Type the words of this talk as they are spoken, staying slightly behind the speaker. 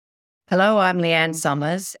Hello, I'm Leanne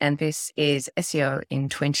Summers, and this is SEO in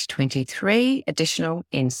 2023 Additional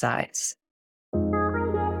Insights.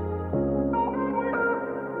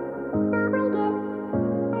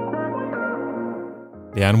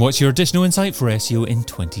 Leanne, what's your additional insight for SEO in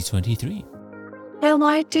 2023? Well,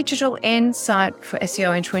 my digital insight for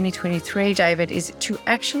SEO in 2023, David, is to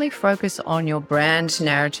actually focus on your brand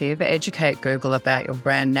narrative, educate Google about your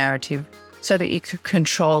brand narrative so that you can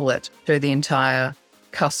control it through the entire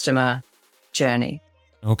customer journey.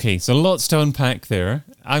 Okay, so lots to unpack there.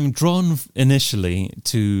 I'm drawn initially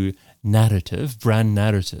to narrative, brand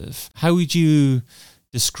narrative. How would you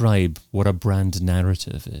describe what a brand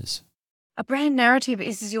narrative is? A brand narrative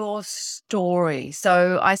is your story.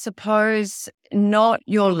 So I suppose not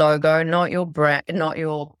your logo, not your brand, not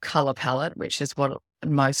your color palette, which is what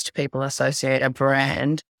most people associate a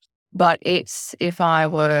brand, but it's if I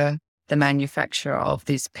were the manufacturer of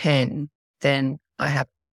this pen, then I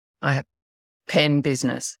have pen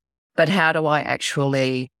business. But how do I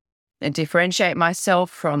actually differentiate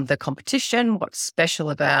myself from the competition? What's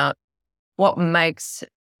special about what makes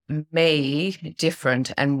me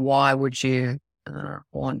different, and why would you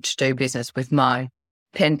want to do business with my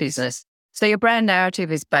pen business? So your brand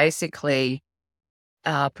narrative is basically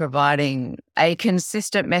providing a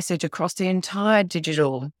consistent message across the entire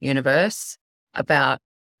digital universe about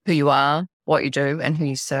who you are, what you do, and who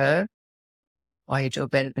you serve, why you do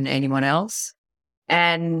it better than anyone else.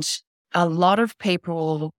 And a lot of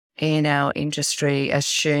people in our industry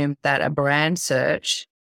assume that a brand search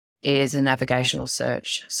is a navigational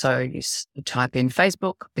search. So you type in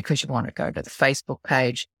Facebook because you want to go to the Facebook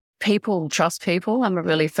page. People trust people. I'm a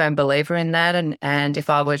really firm believer in that. And if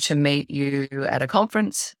I were to meet you at a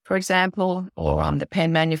conference, for example, or I'm the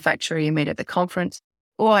pen manufacturer you meet at the conference,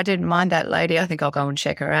 I didn't mind that lady, I think I'll go and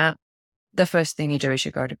check her out. The first thing you do is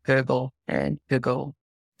you go to Google and Google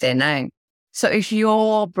their name. So if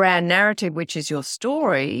your brand narrative, which is your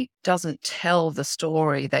story, doesn't tell the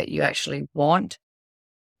story that you actually want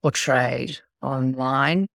portrayed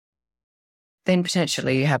online, then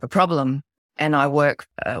potentially you have a problem. And I work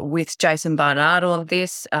with Jason Barnard on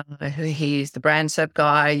this. He's the brand SERP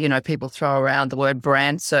guy. You know, people throw around the word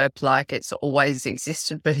brand SERP like it's always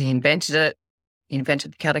existed, but he invented it. He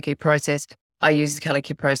invented the Kaliki process. I use the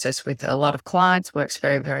Kaliki process with a lot of clients, works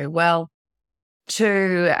very, very well,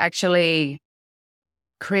 to actually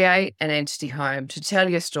create an entity home, to tell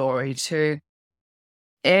your story, to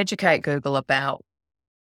educate Google about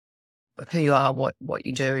who you are, what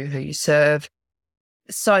you do, who you serve,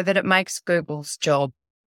 so that it makes Google's job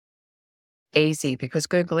easy, because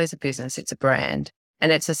Google is a business, it's a brand,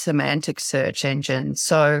 and it's a semantic search engine.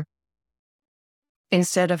 So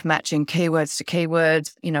instead of matching keywords to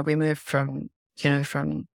keywords, we move from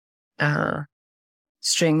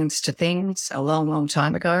strings to things a long, long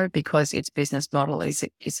time ago, because its business model is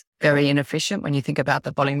very inefficient. When you think about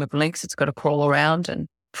the volume of links, it's got to crawl around and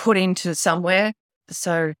put into somewhere.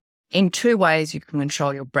 So in two ways, you can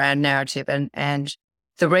control your brand narrative. And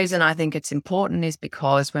the reason I think it's important is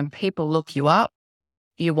because when people look you up,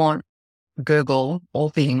 you want Google or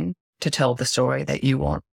Bing to tell the story that you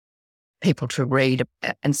want people to read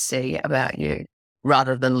and see about you,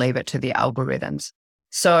 rather than leave it to the algorithms.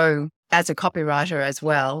 So as a copywriter as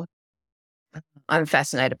well, I'm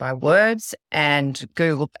fascinated by words, and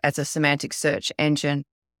Google as a semantic search engine,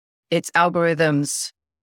 its algorithms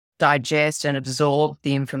digest and absorb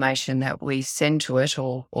the information that we send to it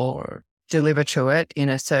or deliver to it in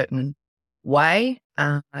a certain way.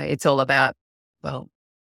 It's all about,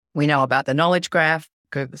 we know about the knowledge graph.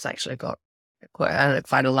 Google's actually got quite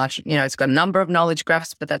a large, it's got a number of knowledge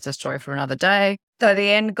graphs, but that's a story for another day. So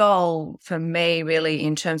the end goal for me, really,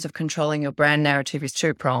 in terms of controlling your brand narrative, is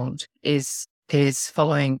two-pronged, is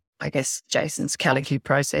following, I guess, Jason's Kaliki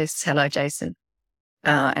process. Hello, Jason.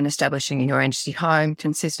 And establishing your entity home,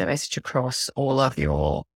 consistent message across all of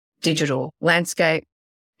your digital landscape,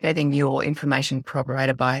 getting your information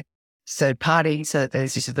corroborated by third parties, so that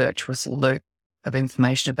there's this virtuous loop of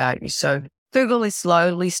information about you. So Google is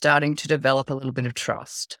slowly starting to develop a little bit of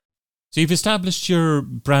trust. So you've established your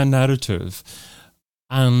brand narrative,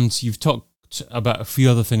 and you've talked about a few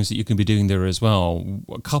other things that you can be doing there as well.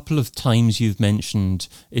 A couple of times you've mentioned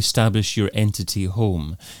establish your entity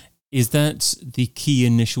home. Is that the key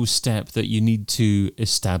initial step that you need to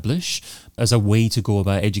establish as a way to go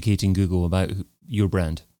about educating Google about your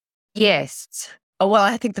brand? Yes. Well,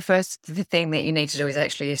 I think the thing that you need to do is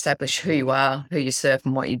actually establish who you are, who you serve,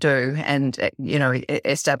 and what you do, and,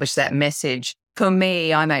 establish that message. For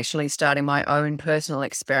me, I'm actually starting my own personal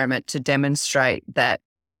experiment to demonstrate that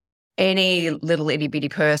any little itty bitty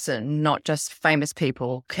person, not just famous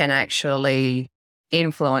people, can actually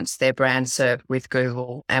influence their brand SERP with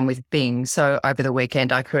Google and with Bing. So over the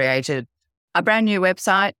weekend, I created a brand new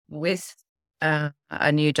website with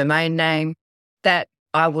a new domain name that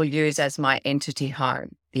I will use as my entity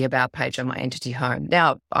home, the about page on my entity home.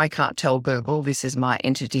 Now, I can't tell Google this is my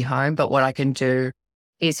entity home, but what I can do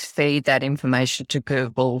is feed that information to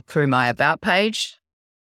Google through my about page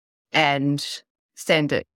and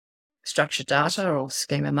send it structured data or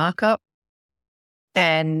schema markup,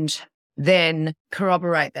 and then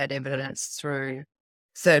corroborate that evidence through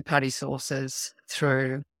third-party sources,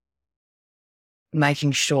 through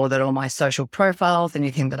making sure that all my social profiles,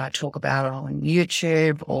 anything that I talk about on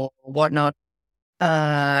YouTube or whatnot,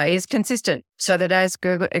 is consistent, so that as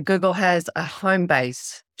Google has a home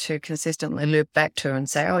base to consistently loop back to and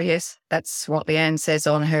say, oh yes, that's what Leanne says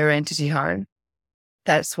on her entity home.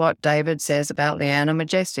 That's what David says about Leanne on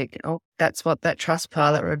Majestic. Oh, that's what that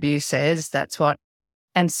Trustpilot review says. That's what,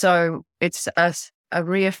 and so it's a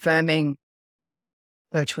reaffirming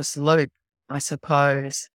virtuous loop, I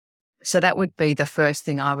suppose. So that would be the first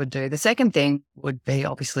thing I would do. The second thing would be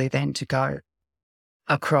obviously then to go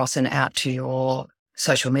across and out to your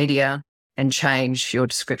social media and change your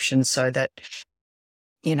description so that,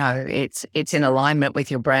 you know, it's in alignment with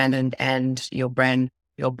your brand and your brand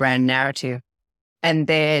narrative. And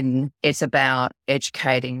then it's about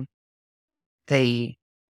educating the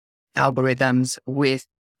algorithms with,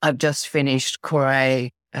 I've just finished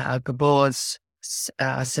Corey Gabor's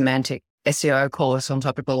semantic SEO course on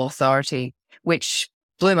topical authority, which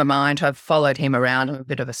blew my mind. I've followed him around. I'm a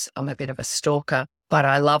bit of a stalker, but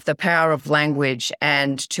I love the power of language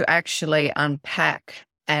and to actually unpack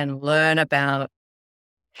and learn about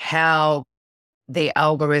how the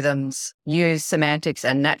algorithms use semantics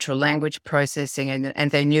and natural language processing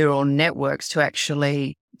and their neural networks to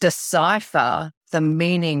actually decipher the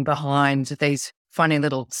meaning behind these funny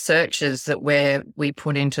little searches that we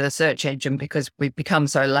put into the search engine because we've become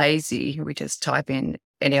so lazy. We just type in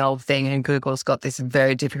any old thing and Google's got this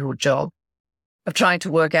very difficult job of trying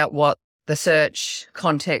to work out what the search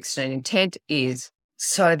context and intent is.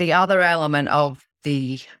 So the other element of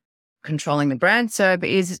the controlling the brand SERP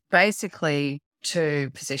is basically to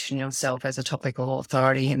position yourself as a topical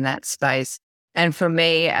authority in that space. And for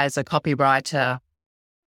me, as a copywriter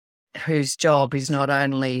whose job is not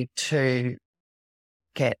only to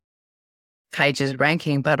get pages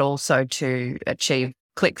ranking, but also to achieve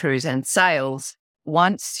click-throughs and sales,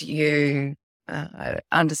 once you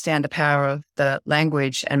understand the power of the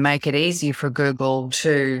language and make it easy for Google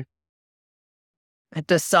to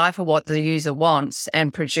decipher what the user wants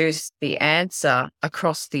and produce the answer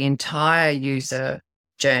across the entire user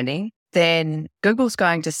journey, then Google's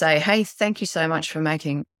going to say, hey, thank you so much for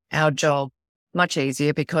making our job much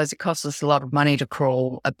easier because it costs us a lot of money to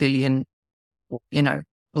crawl 1 billion,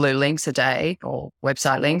 blue links a day or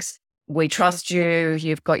website links. We trust you.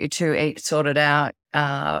 You've got your 2 sorted out.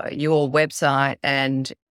 Your website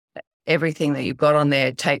and everything that you've got on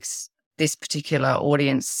there takes this particular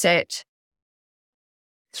audience set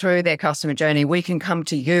through their customer journey. We can come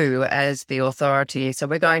to you as the authority. So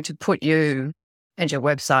we're going to put you and your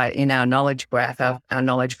website in our knowledge graph, our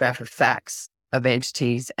knowledge graph of facts, of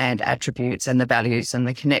entities and attributes and the values and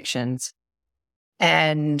the connections.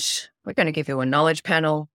 And we're going to give you a knowledge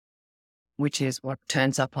panel, which is what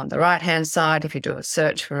turns up on the right-hand side if you do a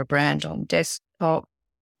search for a brand on desktop.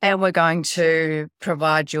 And we're going to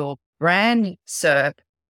provide your brand SERP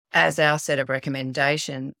as our set of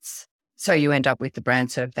recommendations. So you end up with the brand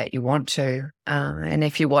SERP that you want to. And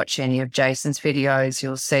if you watch any of Jason's videos,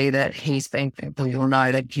 you'll see that you'll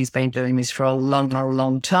know that he's been doing this for a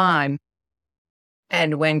long time.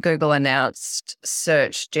 And when Google announced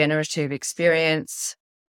search generative experience,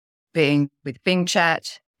 being with Bing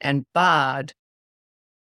Chat and Bard,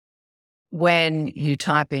 when you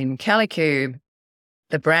type in Calicube,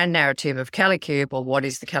 the brand narrative of Calicube, or what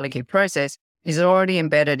is the Calicube process, is already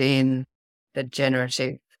embedded in the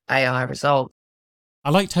generative AI result. I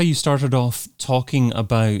liked how you started off talking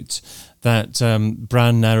about that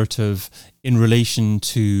brand narrative in relation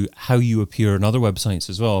to how you appear on other websites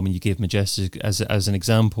as well. I mean, you gave Majestic as an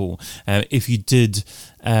example. If you did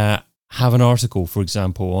have an article, for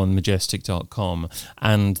example, on majestic.com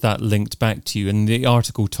and that linked back to you and the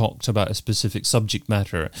article talked about a specific subject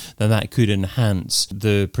matter, then that could enhance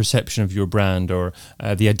the perception of your brand or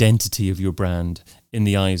the identity of your brand in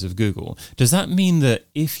the eyes of Google. Does that mean that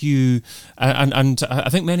if you, and I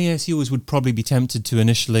think many SEOs would probably be tempted to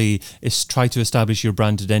initially try to establish your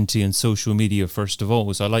brand identity in social media first of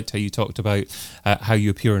all. So I liked how you talked about how you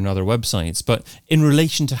appear on other websites. But in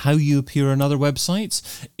relation to how you appear on other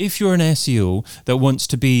websites, if you're an SEO that wants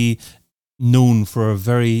to be known for a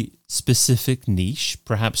very specific niche,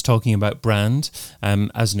 perhaps talking about brand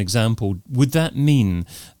as an example, would that mean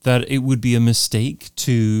that it would be a mistake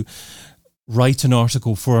to write an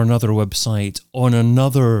article for another website on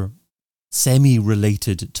another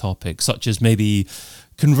semi-related topic, such as maybe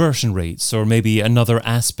conversion rates or maybe another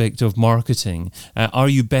aspect of marketing? Are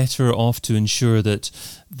you better off to ensure that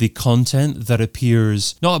the content that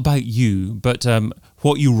appears, not about you, but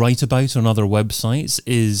what you write about on other websites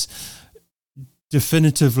is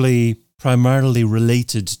definitively primarily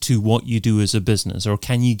related to what you do as a business? Or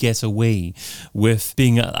can you get away with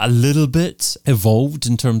being a little bit evolved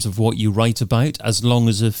in terms of what you write about, as long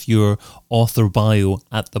as if your author bio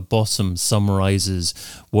at the bottom summarizes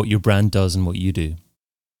what your brand does and what you do?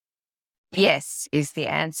 Yes, is the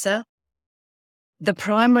answer. The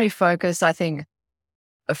primary focus, I think,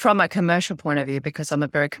 from a commercial point of view, because I'm a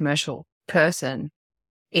very commercial person,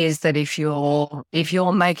 is that if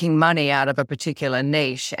you're making money out of a particular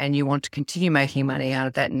niche and you want to continue making money out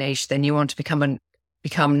of that niche, then you want to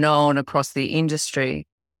become known across the industry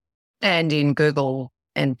and in Google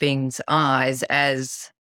and Bing's eyes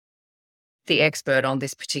as the expert on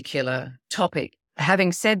this particular topic.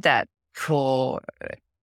 Having said that,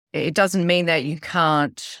 it doesn't mean that you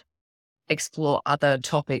can't explore other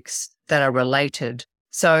topics that are related.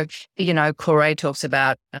 So, Corey talks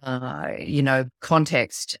about,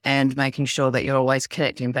 context and making sure that you're always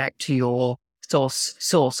connecting back to your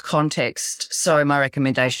source context. So my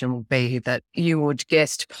recommendation would be that you would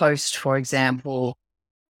guest post, for example,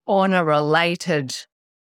 on a related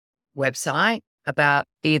website about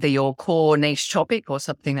either your core niche topic or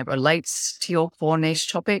something that relates to your core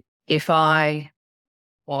niche topic. If I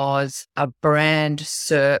was a brand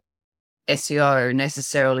SERP SEO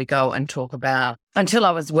necessarily go and talk about, until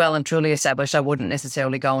I was well and truly established, I wouldn't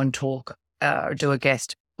necessarily go and talk or do a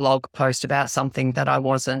guest blog post about something that I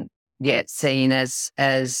wasn't yet seen as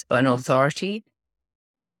an authority.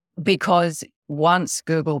 Because once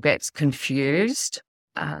Google gets confused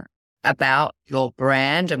about your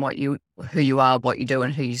brand and who you are, what you do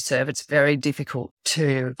and who you serve, it's very difficult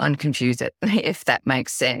to unconfuse it, if that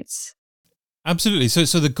makes sense. Absolutely.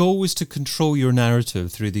 So the goal was to control your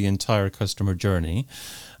narrative through the entire customer journey.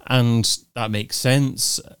 And that makes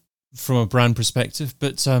sense from a brand perspective.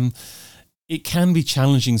 But it can be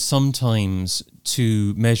challenging sometimes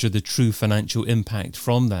to measure the true financial impact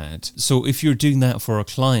from that. So if you're doing that for a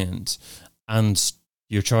client and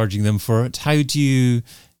you're charging them for it, how do you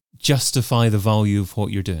justify the value of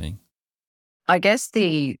what you're doing? I guess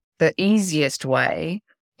the easiest way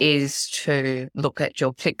is to look at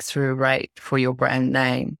your click-through rate for your brand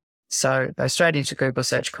name. So go straight into Google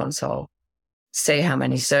Search Console, see how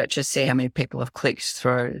many searches, see how many people have clicked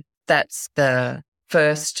through. That's the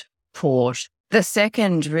first port. The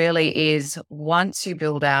second really is, once you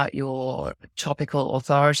build out your topical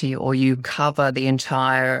authority or you cover the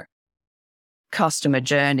entire customer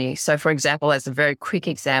journey. So for example, as a very quick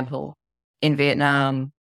example, in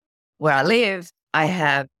Vietnam, where I live, I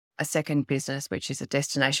have a second business, which is a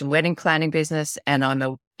destination wedding planning business, and I'm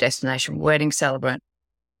a destination wedding celebrant,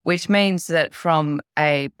 which means that from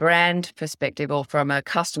a brand perspective or from a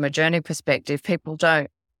customer journey perspective, people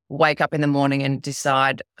don't wake up in the morning and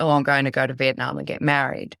decide, oh, I'm going to go to Vietnam and get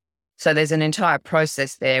married. So there's an entire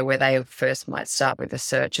process there where they first might start with a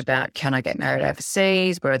search about, can I get married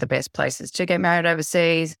overseas? Where are the best places to get married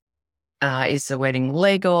overseas? Is the wedding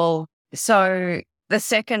legal? So the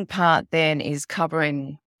second part then is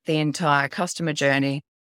covering the entire customer journey,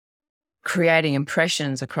 creating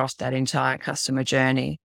impressions across that entire customer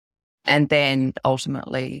journey, and then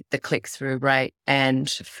ultimately the click-through rate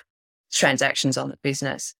and transactions on the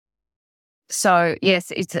business. So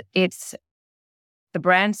yes, it's the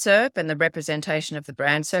brand SERP and the representation of the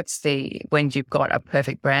brand SERP. When you've got a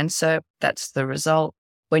perfect brand SERP, that's the result.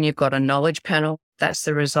 When you've got a knowledge panel, that's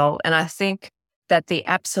the result. And I think that the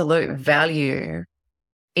absolute value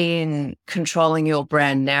in controlling your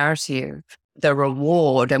brand narrative, the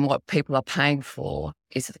reward and what people are paying for,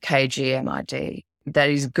 is the KGMID. That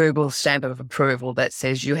is Google's stamp of approval that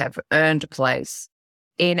says you have earned a place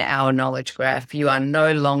in our knowledge graph. You are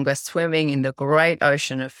no longer swimming in the great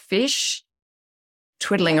ocean of fish,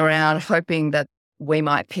 twiddling around, hoping that we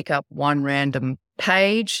might pick up one random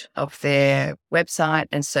page of their website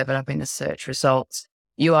and serve it up in the search results.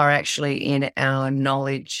 You are actually in our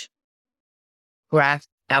knowledge graph,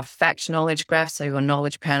 our fact knowledge graph. So your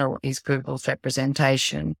knowledge panel is Google's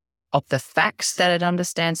representation of the facts that it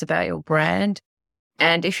understands about your brand.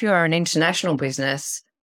 And if you are an international business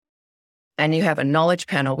and you have a knowledge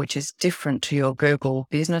panel, which is different to your Google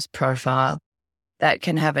business profile, that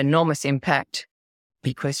can have enormous impact,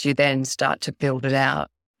 because you then start to build it out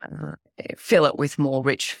fill it with more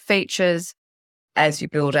rich features as you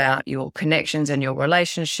build out your connections and your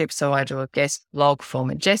relationships. So I do a guest blog for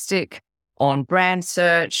Majestic on brand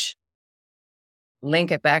search,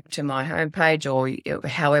 link it back to my homepage or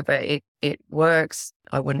however it works.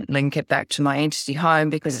 I wouldn't link it back to my entity home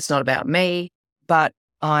because it's not about me, but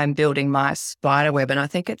I'm building my spider web. And I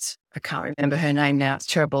think I can't remember her name now. It's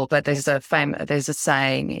terrible, but there's a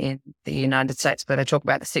saying in the United States where they talk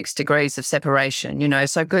about the 6 degrees of separation,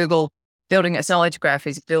 so Google building its knowledge graph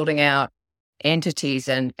is building out entities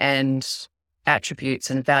and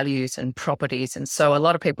attributes and values and properties. And so a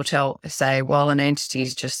lot of people say, well, an entity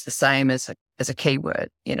is just the same as a keyword,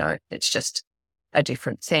 it's just a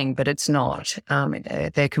different thing, but it's not.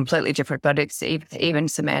 They're completely different, but it's even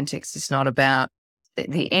semantics. It's not about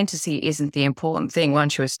the entity isn't the important thing.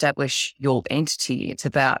 Once you establish your entity, it's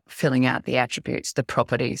about filling out the attributes, the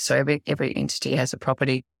properties. So every entity has a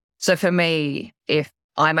property. So for me, if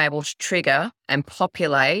I'm able to trigger and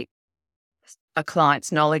populate a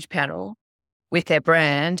client's knowledge panel with their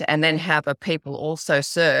brand and then have a people also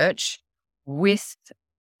search with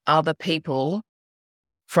other people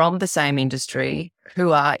from the same industry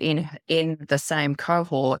who are in the same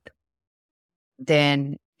cohort,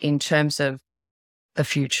 then in terms of the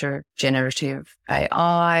future, generative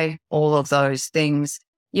AI, all of those things,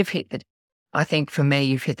 I think for me,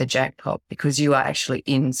 you've hit the jackpot because you are actually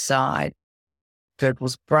inside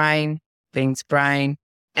Google's brain, Bing's brain,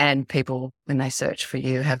 and people, when they search for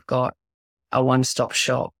you, have got a one-stop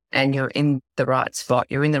shop and you're in the right spot.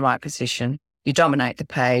 You're in the right position. You dominate the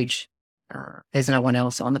page. There's no one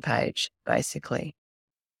else on the page, basically.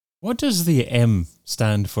 What does the M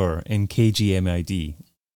stand for in KGMID?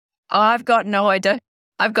 I've got no idea.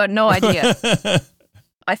 I don't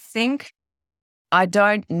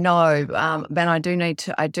know, but I do need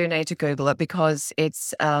to Google it because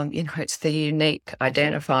it's it's the unique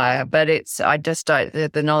identifier. But I just don't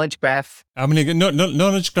the knowledge graph. I mean,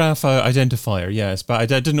 knowledge graph identifier, yes, but I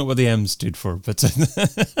didn't know what the M stood for. But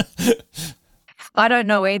I don't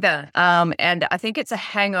know either. And I think it's a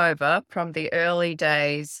hangover from the early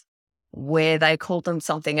days where they called them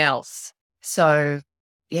something else. So.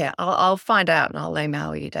 Yeah, I'll find out and I'll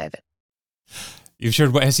email you, David. You've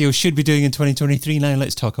shared what SEO should be doing in 2023. Now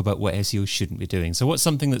let's talk about what SEO shouldn't be doing. So what's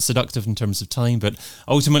something that's seductive in terms of time, but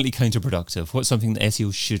ultimately counterproductive? What's something that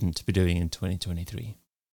SEO shouldn't be doing in 2023?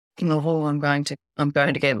 Oh, I'm going to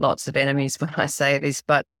get lots of enemies when I say this,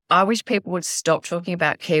 but I wish people would stop talking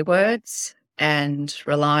about keywords and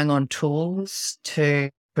relying on tools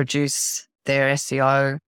to produce their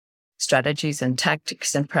SEO strategies and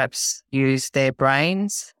tactics and perhaps use their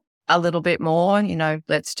brains a little bit more.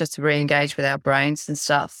 Let's just re-engage with our brains and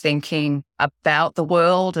start thinking about the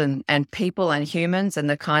world and people and humans and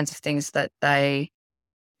the kinds of things that you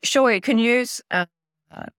can use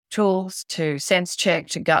tools to sense check,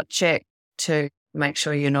 to gut check, to make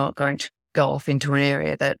sure you're not going to go off into an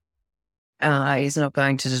area that is not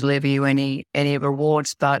going to deliver you any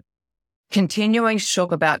rewards. But continuing to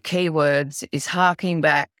talk about keywords is harking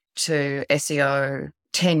back to SEO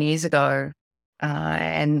 10 years ago.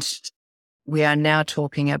 And we are now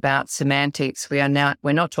talking about semantics. We're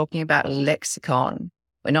not talking about lexicon.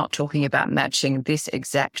 We're not talking about matching this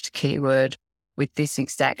exact keyword with this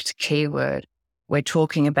exact keyword. We're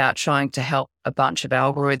talking about trying to help a bunch of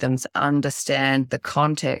algorithms understand the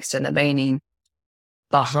context and the meaning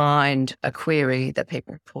behind a query that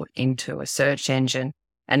people put into a search engine,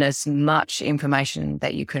 and as much information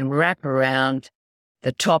that you can wrap around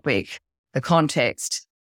the topic, the context,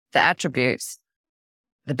 the attributes,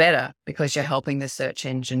 the better, because you're helping the search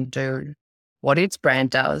engine do what its brand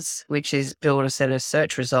does, which is build a set of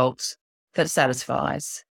search results that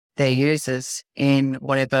satisfies their users in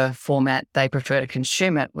whatever format they prefer to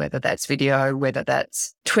consume it, whether that's video, whether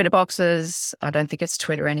that's Twitter boxes. I don't think it's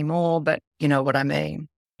Twitter anymore, but you know what I mean.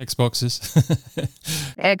 Xboxes.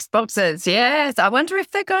 Xboxes, yes. I wonder if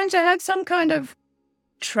they're going to have some kind of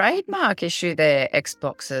trademark issue there,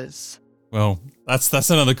 Xboxes. Well, that's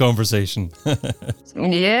another conversation.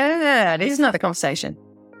 Yeah, it is another conversation.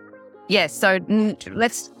 Yes, so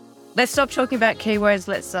let's stop talking about keywords.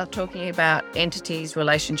 Let's start talking about entities,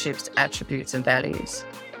 relationships, attributes, and values.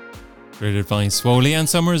 Great advice. Well, Leanne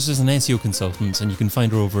Summers is an SEO consultant, and you can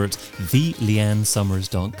find her over at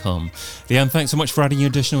theleannesummers.com. Leanne, thanks so much for adding your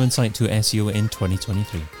additional insight to SEO in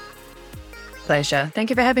 2023. Pleasure.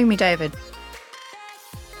 Thank you for having me, David.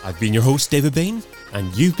 I've been your host, David Bain,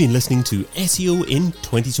 and you've been listening to SEO in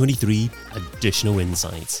 2023 Additional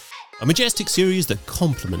Insights, a Majestic series that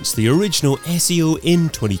complements the original SEO in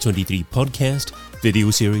 2023 podcast, video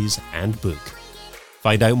series, and book.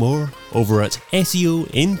 Find out more over at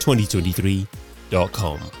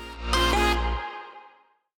SEOin2023.com.